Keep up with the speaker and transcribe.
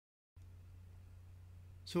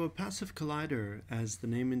So a passive collider, as the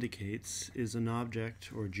name indicates, is an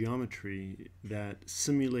object or geometry that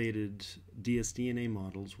simulated dsDNA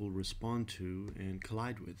models will respond to and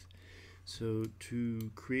collide with. So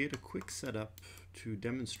to create a quick setup to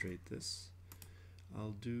demonstrate this,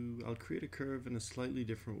 I'll create a curve in a slightly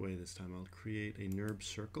different way this time. I'll create a NURB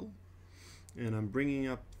circle, and I'm bringing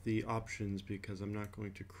up the options because I'm not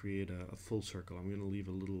going to create a full circle. I'm going to leave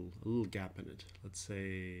a little gap in it. Let's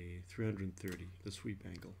say 330, the sweep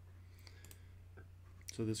angle.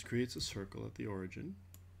 So this creates a circle at the origin.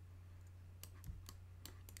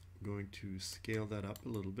 I'm going to scale that up a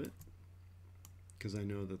little bit because I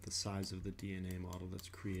know that the size of the DNA model that's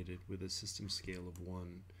created with a system scale of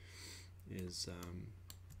 1 is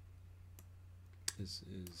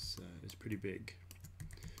pretty big.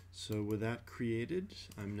 So with that created,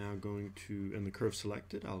 I'm now going to, and the curve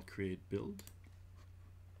selected, I'll create build.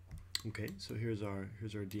 Okay, so here's our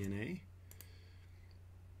DNA,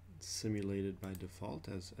 simulated by default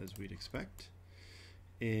as we'd expect.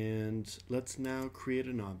 And let's now create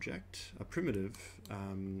an object, a primitive,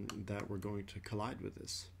 that we're going to collide with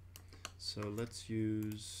this. So let's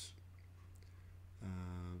use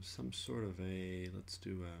some sort of let's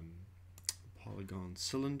do a polygon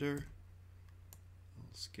cylinder.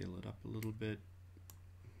 I'll scale it up a little bit,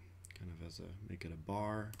 kind of make it a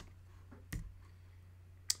bar.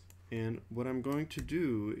 And what I'm going to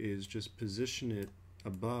do is just position it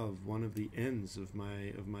above one of the ends of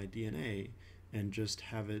my DNA and just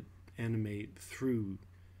have it animate through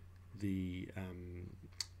the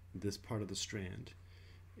this part of the strand,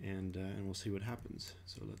 and we'll see what happens.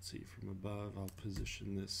 So let's see, from above I'll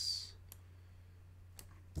position this.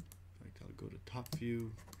 In fact, I'll go to top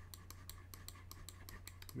view.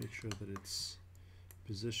 Make sure that it's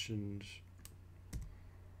positioned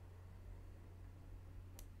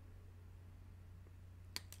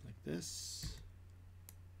like this.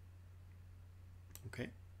 Okay.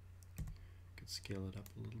 Could scale it up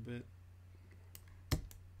a little bit.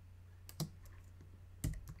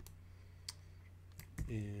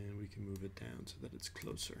 And we can move it down so that it's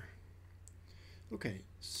closer. Okay,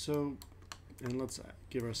 so, and let's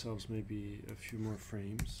give ourselves maybe a few more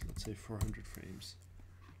frames. Let's say 400 frames.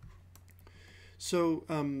 So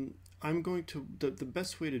I'm going to, the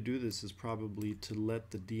best way to do this is probably to let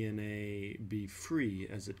the DNA be free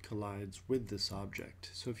as it collides with this object.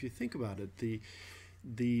 So if you think about it,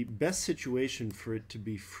 the best situation for it to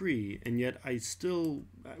be free, and yet I still,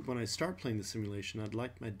 when I start playing the simulation, I'd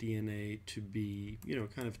like my DNA to be,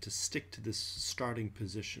 kind of to stick to this starting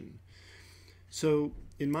position. So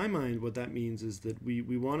in my mind, what that means is that we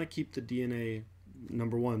want to keep the DNA,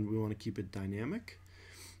 number one, we want to keep it dynamic.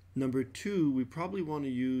 Number two, we probably want to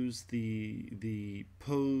use the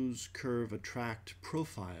pose, curve, attract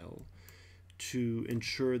profile to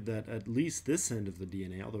ensure that at least this end of the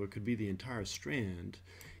DNA, although it could be the entire strand,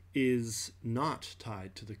 is not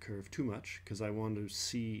tied to the curve too much, because I want to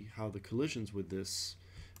see how the collisions with this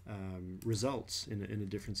results in a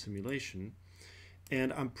different simulation.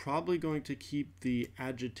 And I'm probably going to keep the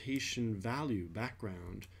agitation value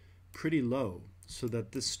background pretty low, so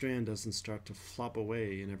that this strand doesn't start to flop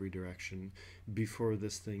away in every direction before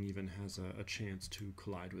this thing even has a chance to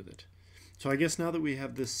collide with it. So I guess now that we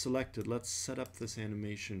have this selected, let's set up this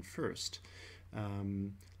animation first.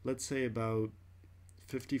 Let's say about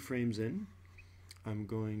 50 frames in, I'm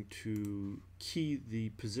going to key the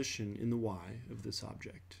position in the Y of this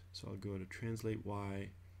object. So I'll go to Translate Y,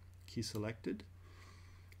 key selected,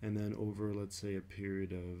 and then over, let's say, a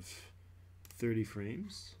period of 30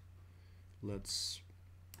 frames, let's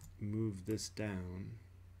move this down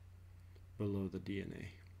below the DNA.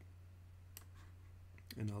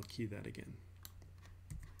 And I'll key that again.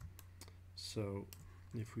 So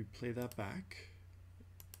if we play that back,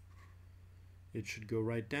 it should go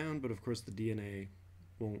right down, but of course the DNA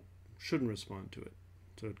shouldn't respond to it.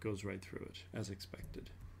 So it goes right through it, as expected.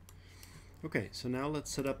 Okay, so now let's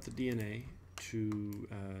set up the DNA to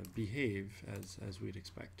behave as we'd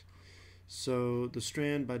expect. So the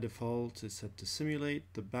strand by default is set to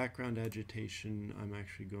simulate. The background agitation, I'm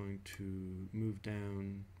actually going to move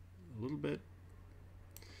down a little bit.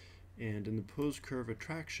 And in the pose curve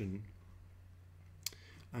attraction,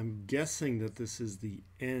 I'm guessing that this is the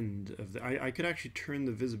end of the, I could actually turn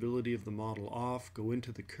the visibility of the model off, go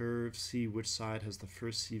into the curve, see which side has the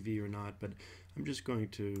first CV or not, but I'm just going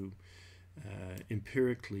to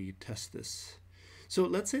empirically test this. So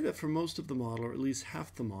let's say that for most of the model, or at least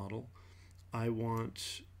half the model, I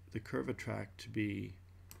want the curve attract to be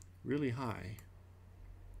really high,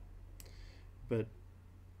 but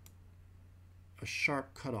a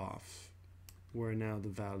sharp cutoff where now the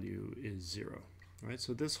value is 0. Right?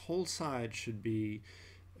 So this whole side should be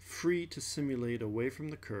free to simulate away from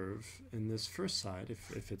the curve, and this first side,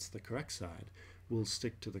 if it's the correct side, will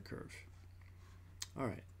stick to the curve. All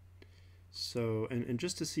right. So, and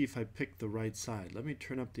just to see if I pick the right side, let me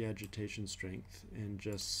turn up the agitation strength and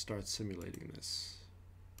just start simulating this.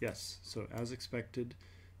 Yes, so as expected,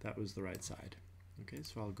 that was the right side. Okay,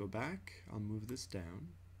 so I'll go back, I'll move this down,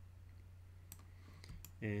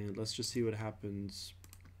 and let's just see what happens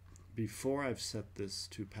before I've set this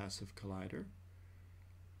to passive collider.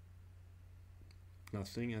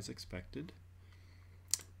 Nothing as expected.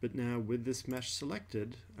 But now with this mesh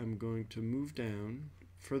selected, I'm going to move down,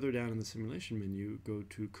 further down in the simulation menu, go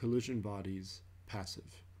to collision bodies,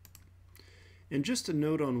 passive. And just a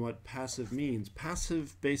note on what passive means.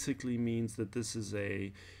 Passive basically means that this is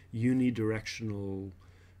a unidirectional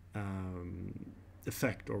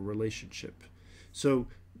effect or relationship. So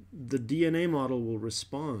the DNA model will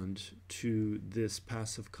respond to this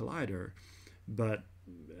passive collider, but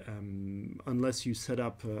unless you set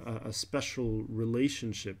up a special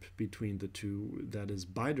relationship between the two that is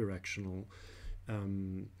bidirectional,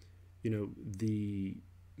 you know, the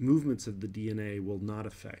movements of the DNA will not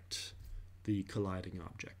affect the colliding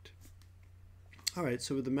object. All right,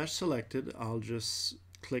 so with the mesh selected, I'll just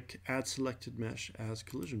click Add Selected Mesh as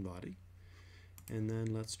Collision Body, and then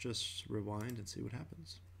let's just rewind and see what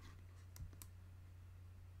happens.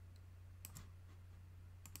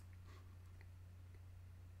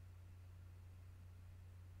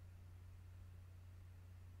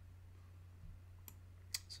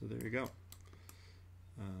 So there you go.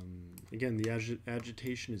 Again, the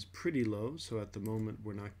agitation is pretty low, so at the moment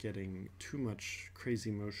we're not getting too much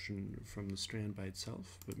crazy motion from the strand by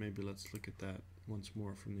itself, but maybe let's look at that once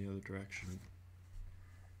more from the other direction.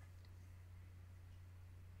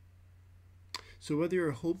 So whether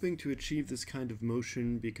you're hoping to achieve this kind of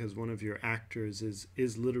motion because one of your actors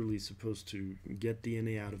is literally supposed to get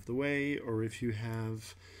DNA out of the way, or if you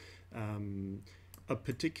have a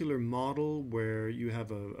particular model where you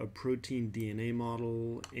have a protein DNA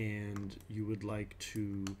model and you would like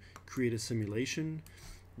to create a simulation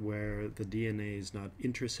where the DNA is not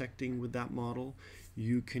intersecting with that model,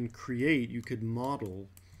 you could model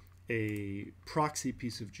a proxy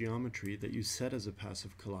piece of geometry that you set as a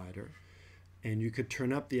passive collider, and you could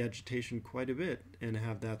turn up the agitation quite a bit and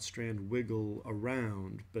have that strand wiggle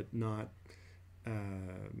around but not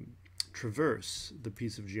traverse the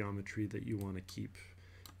piece of geometry that you want to keep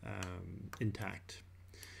intact.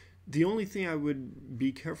 The only thing I would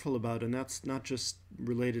be careful about, and that's not just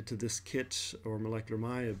related to this kit or Molecular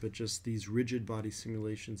Maya, but just these rigid body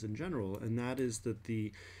simulations in general, and that is that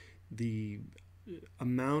the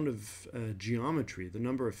amount of geometry, the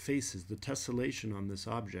number of faces, the tessellation on this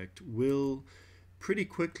object will pretty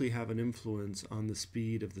quickly have an influence on the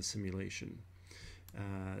speed of the simulation.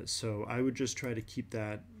 So I would just try to keep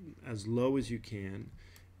that as low as you can,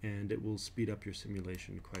 and it will speed up your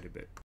simulation quite a bit.